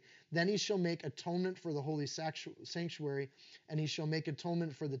 33, then he shall make atonement for the holy sanctuary, and he shall make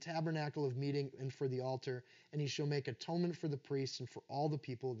atonement for the tabernacle of meeting and for the altar, and he shall make atonement for the priests and for all the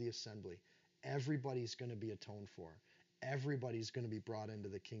people of the assembly. Everybody's going to be atoned for. everybody's going to be brought into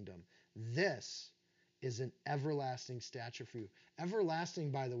the kingdom. This is an everlasting statute for you.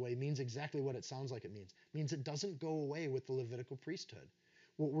 Everlasting, by the way, means exactly what it sounds like it means. It means it doesn't go away with the Levitical priesthood.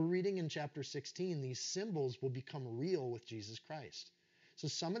 What we're reading in chapter 16, these symbols will become real with Jesus Christ. So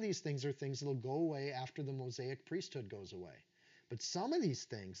some of these things are things that'll go away after the Mosaic priesthood goes away. But some of these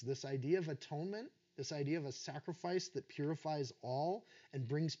things, this idea of atonement, this idea of a sacrifice that purifies all and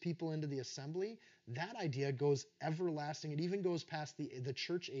brings people into the assembly, that idea goes everlasting. It even goes past the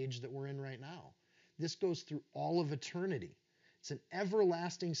church age that we're in right now. This goes through all of eternity. It's an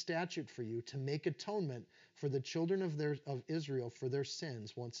everlasting statute for you to make atonement for the children of Israel for their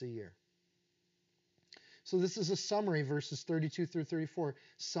sins once a year. So this is a summary, verses 32 through 34,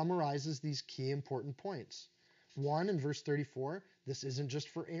 summarizes these key important points. 1, in verse 34, this isn't just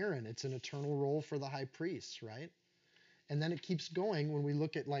for Aaron, it's an eternal role for the high priests, right? And then it keeps going when we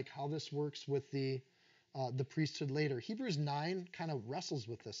look at like how this works with the priesthood later. Hebrews 9 kind of wrestles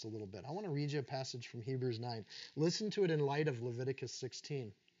with this a little bit. I want to read you a passage from Hebrews 9. Listen to it in light of Leviticus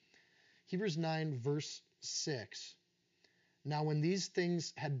 16. Hebrews 9, verse 6. Now when these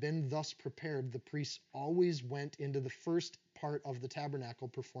things had been thus prepared, the priests always went into the first part of the tabernacle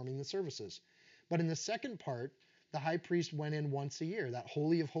performing the services. But in the second part, the high priest went in once a year. That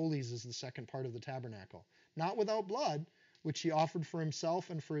Holy of Holies is the second part of the tabernacle. Not without blood, which he offered for himself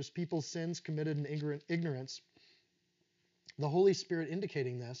and for his people's sins committed in ignorance. The Holy Spirit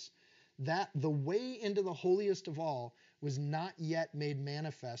indicating this, that the way into the holiest of all was not yet made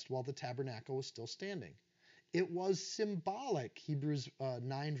manifest while the tabernacle was still standing. It was symbolic, Hebrews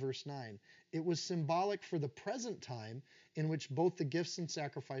 9, verse 9. It was symbolic for the present time in which both the gifts and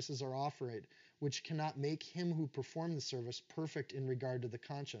sacrifices are offered, which cannot make him who performed the service perfect in regard to the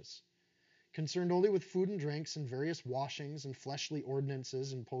conscience. Concerned only with food and drinks and various washings and fleshly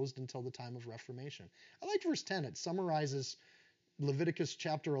ordinances imposed until the time of Reformation. I like verse 10. It summarizes Leviticus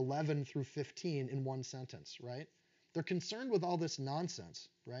chapter 11 through 15 in one sentence, right? They're concerned with all this nonsense,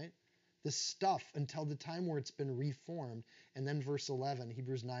 right? This stuff until the time where it's been reformed. And then verse 11,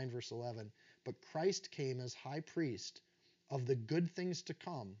 Hebrews 9, verse 11. But Christ came as high priest of the good things to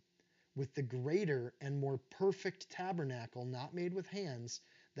come, with the greater and more perfect tabernacle, not made with hands,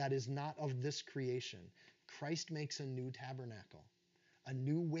 that is not of this creation. Christ makes a new tabernacle, a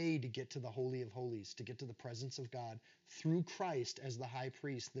new way to get to the Holy of Holies, to get to the presence of God through Christ as the high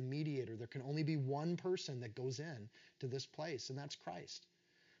priest, the mediator. There can only be one person that goes in to this place, and that's Christ.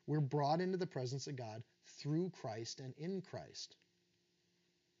 We're brought into the presence of God through Christ and in Christ.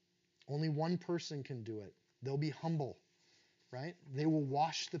 Only one person can do it. They'll be humble, right? They will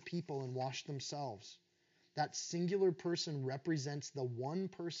wash the people and wash themselves. That singular person represents the one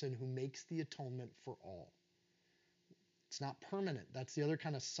person who makes the atonement for all. It's not permanent. That's the other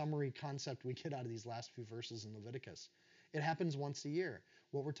kind of summary concept we get out of these last few verses in Leviticus. It happens once a year.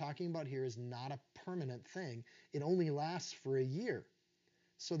 What we're talking about here is not a permanent thing. It only lasts for a year.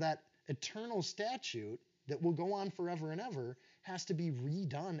 So that eternal statute that will go on forever and ever has to be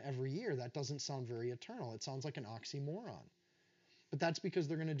redone every year. That doesn't sound very eternal. It sounds like an oxymoron. But that's because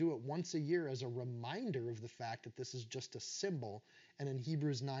they're going to do it once a year as a reminder of the fact that this is just a symbol. And in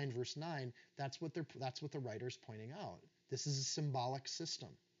Hebrews 9, verse 9, that's what the writer's pointing out. This is a symbolic system.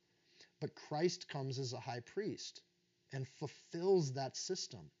 But Christ comes as a high priest and fulfills that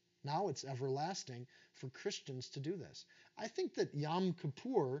system. Now it's everlasting for Christians to do this. I think that Yom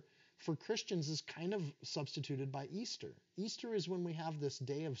Kippur for Christians is kind of substituted by Easter. Easter is when we have this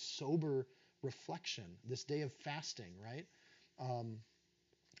day of sober reflection, this day of fasting, right?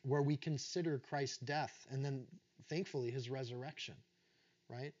 Where we consider Christ's death and then, thankfully, his resurrection,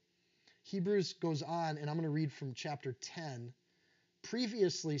 right? Hebrews goes on, and I'm going to read from chapter 10,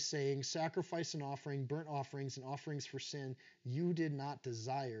 previously saying, sacrifice and offering, burnt offerings and offerings for sin, you did not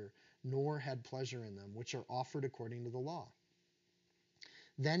desire, nor had pleasure in them, which are offered according to the law.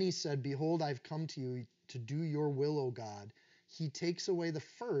 Then he said, behold, I've come to you to do your will, O God. He takes away the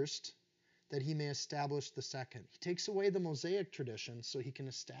first, that he may establish the second. He takes away the Mosaic tradition so he can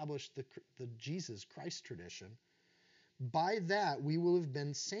establish the Jesus Christ tradition. By that we will have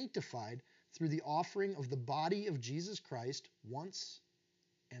been sanctified through the offering of the body of Jesus Christ once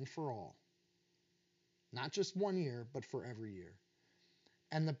and for all. Not just 1 year, but for every year.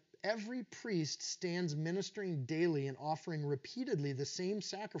 And every priest stands ministering daily and offering repeatedly the same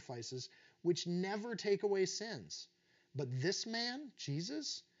sacrifices which never take away sins. But this man,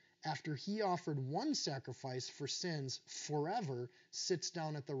 Jesus, after he offered one sacrifice for sins forever, sits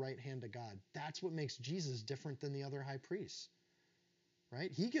down at the right hand of God. That's what makes Jesus different than the other high priests,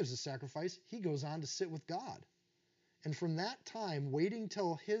 right? He gives a sacrifice. He goes on to sit with God. And from that time, waiting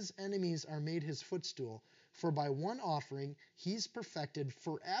till his enemies are made his footstool, For by one offering he's perfected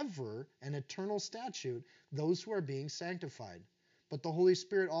forever an eternal statute those who are being sanctified. But the Holy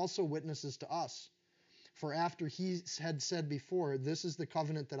Spirit also witnesses to us. For after he had said before, this is the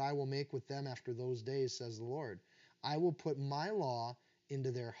covenant that I will make with them after those days, says the Lord. I will put my law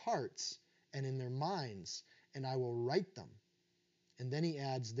into their hearts and in their minds, and I will write them. And then he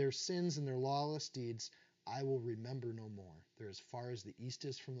adds, their sins and their lawless deeds I will remember no more. They're as far as the east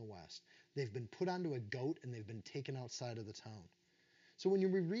is from the west. They've been put onto a goat and they've been taken outside of the town. So when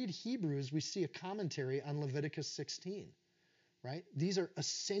we read Hebrews, we see a commentary on Leviticus 16, right? These are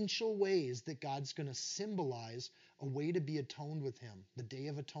essential ways that God's going to symbolize a way to be atoned with him. The Day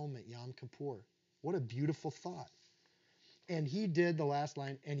of Atonement, Yom Kippur. What a beautiful thought. And he did, the last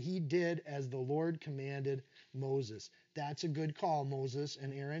line, and he did as the Lord commanded Moses. That's a good call, Moses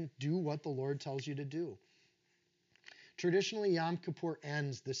and Aaron. Do what the Lord tells you to do. Traditionally, Yom Kippur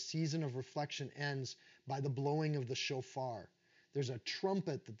ends, the season of reflection ends by the blowing of the shofar. There's a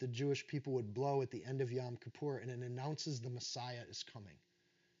trumpet that the Jewish people would blow at the end of Yom Kippur, and it announces the Messiah is coming,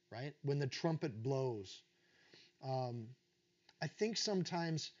 right? When the trumpet blows. I think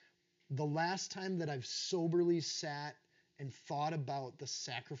sometimes the last time that I've soberly sat and thought about the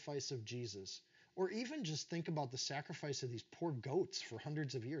sacrifice of Jesus, or even just think about the sacrifice of these poor goats for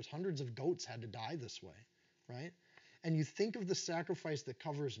hundreds of years. Hundreds of goats had to die this way, right? And you think of the sacrifice that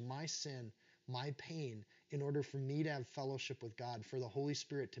covers my sin, my pain, in order for me to have fellowship with God, for the Holy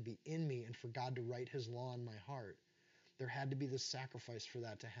Spirit to be in me, and for God to write his law in my heart. There had to be this sacrifice for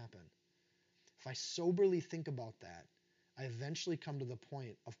that to happen. If I soberly think about that, I eventually come to the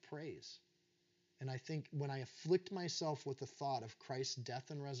point of praise. And I think when I afflict myself with the thought of Christ's death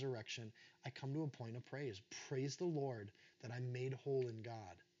and resurrection, I come to a point of praise. Praise the Lord that I'm made whole in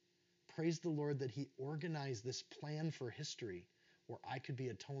God. Praise the Lord that he organized this plan for history where I could be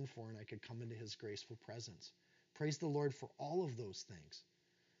atoned for and I could come into his graceful presence. Praise the Lord for all of those things.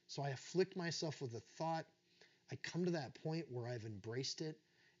 So I afflict myself with a thought. I come to that point where I've embraced it.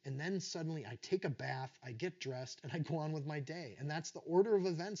 And then suddenly I take a bath, I get dressed, and I go on with my day. And that's the order of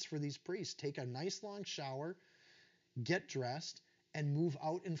events for these priests. Take a nice long shower, get dressed, and move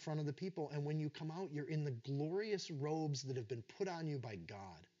out in front of the people. And when you come out, you're in the glorious robes that have been put on you by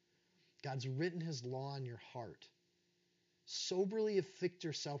God. God's written his law in your heart. Soberly afflict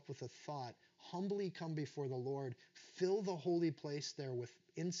yourself with a thought. Humbly come before the Lord. Fill the holy place there with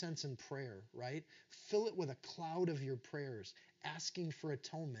incense and prayer, right? Fill it with a cloud of your prayers, asking for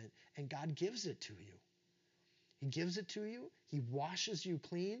atonement, and God gives it to you. He gives it to you. He washes you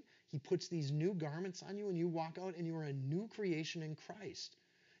clean. He puts these new garments on you, and you walk out, and you are a new creation in Christ.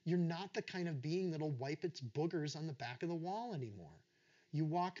 You're not the kind of being that'll wipe its boogers on the back of the wall anymore. You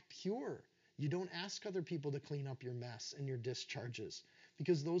walk pure. You don't ask other people to clean up your mess and your discharges,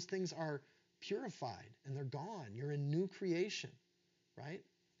 because those things are purified and they're gone. You're a new creation, right?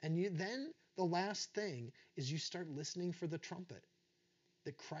 And then the last thing is you start listening for the trumpet,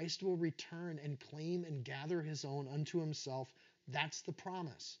 that Christ will return and claim and gather his own unto himself. That's the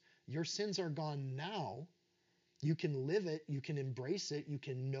promise. Your sins are gone now. You can live it, you can embrace it, you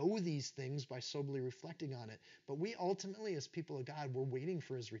can know these things by soberly reflecting on it. But we ultimately, as people of God, we're waiting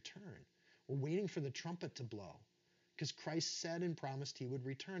for his return. We're waiting for the trumpet to blow, because Christ said and promised he would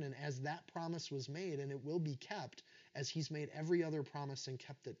return. And as that promise was made, and it will be kept, as he's made every other promise and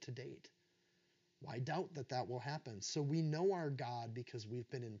kept it to date, why doubt that that will happen? So we know our God because we've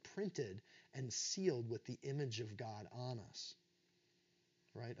been imprinted and sealed with the image of God on us,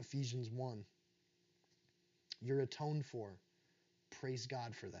 right? Ephesians 1. You're atoned for. Praise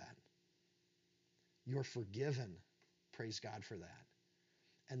God for that. You're forgiven. Praise God for that.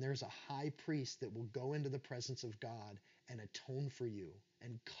 And there's a high priest that will go into the presence of God and atone for you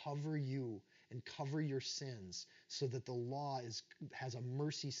and cover your sins, so that the law has a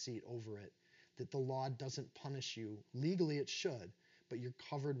mercy seat over it, that the law doesn't punish you. Legally it should, but you're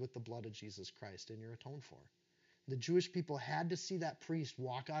covered with the blood of Jesus Christ and you're atoned for. The Jewish people had to see that priest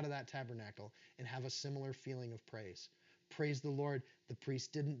walk out of that tabernacle and have a similar feeling of praise. Praise the Lord. The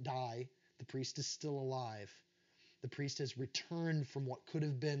priest didn't die. The priest is still alive. The priest has returned from what could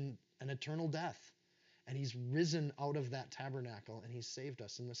have been an eternal death. And he's risen out of that tabernacle and he's saved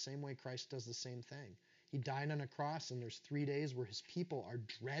us. In the same way, Christ does the same thing. He died on a cross, and there's 3 days where his people are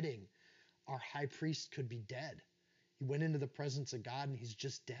dreading our high priest could be dead. He went into the presence of God and he's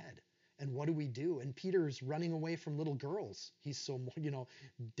just dead. And what do? And Peter's running away from little girls. He's so,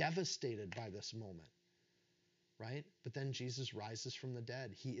 devastated by this moment, right? But then Jesus rises from the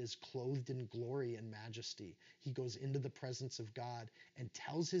dead. He is clothed in glory and majesty. He goes into the presence of God and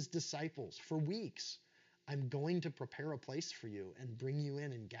tells his disciples for weeks, I'm going to prepare a place for you and bring you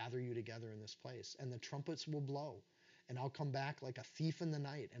in and gather you together in this place. And the trumpets will blow. And I'll come back like a thief in the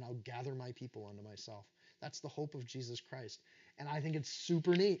night, and I'll gather my people unto myself. That's the hope of Jesus Christ. And I think it's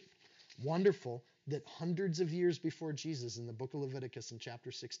super neat, wonderful, that hundreds of years before Jesus, in the book of Leviticus in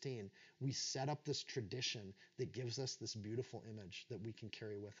chapter 16, we set up this tradition that gives us this beautiful image that we can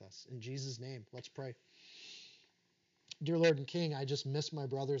carry with us. In Jesus' name, let's pray. Dear Lord and King, I just miss my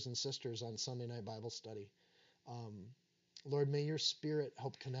brothers and sisters on Sunday night Bible study. Lord, may your Spirit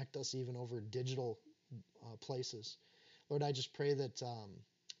help connect us even over digital places. Lord, I just pray that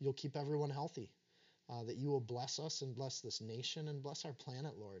you'll keep everyone healthy, that you will bless us and bless this nation and bless our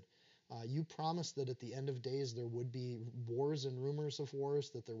planet, Lord. You promised that at the end of days there would be wars and rumors of wars,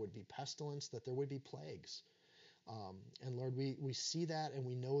 that there would be pestilence, that there would be plagues. And Lord, we see that, and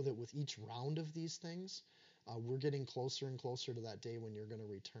we know that with each round of these things, we're getting closer and closer to that day when you're going to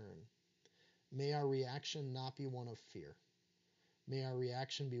return. May our reaction not be one of fear. May our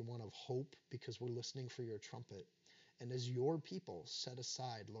reaction be one of hope, because we're listening for your trumpet. And as your people set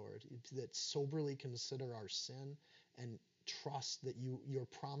aside, Lord, that soberly consider our sin and trust that your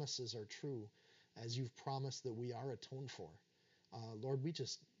promises are true, as you've promised that we are atoned for. Lord, we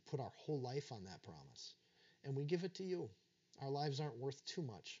just put our whole life on that promise, and we give it to you. Our lives aren't worth too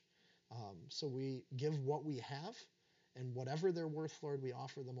much. So we give what we have, and whatever they're worth, Lord, we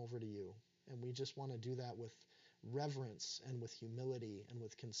offer them over to you. And we just want to do that with reverence and with humility and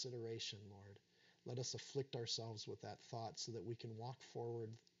with consideration, Lord. Let us afflict ourselves with that thought so that we can walk forward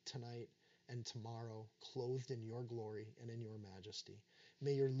tonight and tomorrow clothed in your glory and in your majesty.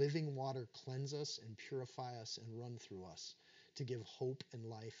 May your living water cleanse us and purify us and run through us to give hope and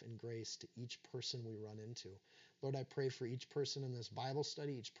life and grace to each person we run into. Lord, I pray for each person in this Bible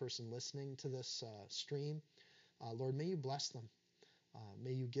study, each person listening to this stream. Lord, may you bless them.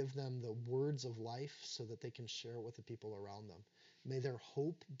 May you give them the words of life so that they can share it with the people around them. May their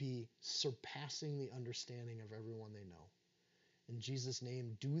hope be surpassing the understanding of everyone they know. In Jesus'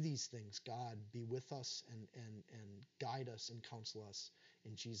 name, do these things. God, be with us and guide us and counsel us.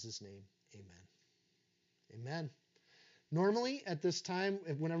 In Jesus' name, amen. Amen. Normally, at this time,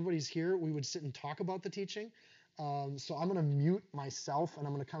 when everybody's here, we would sit and talk about the teaching. So I'm going to mute myself, and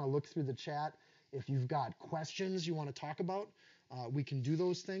I'm going to kind of look through the chat. If you've got questions you want to talk about, we can do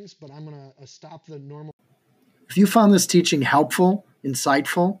those things, but I'm going to stop the normal. If you found this teaching helpful,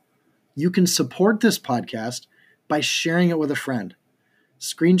 insightful, you can support this podcast by sharing it with a friend.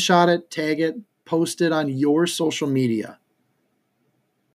 Screenshot it, tag it, post it on your social media.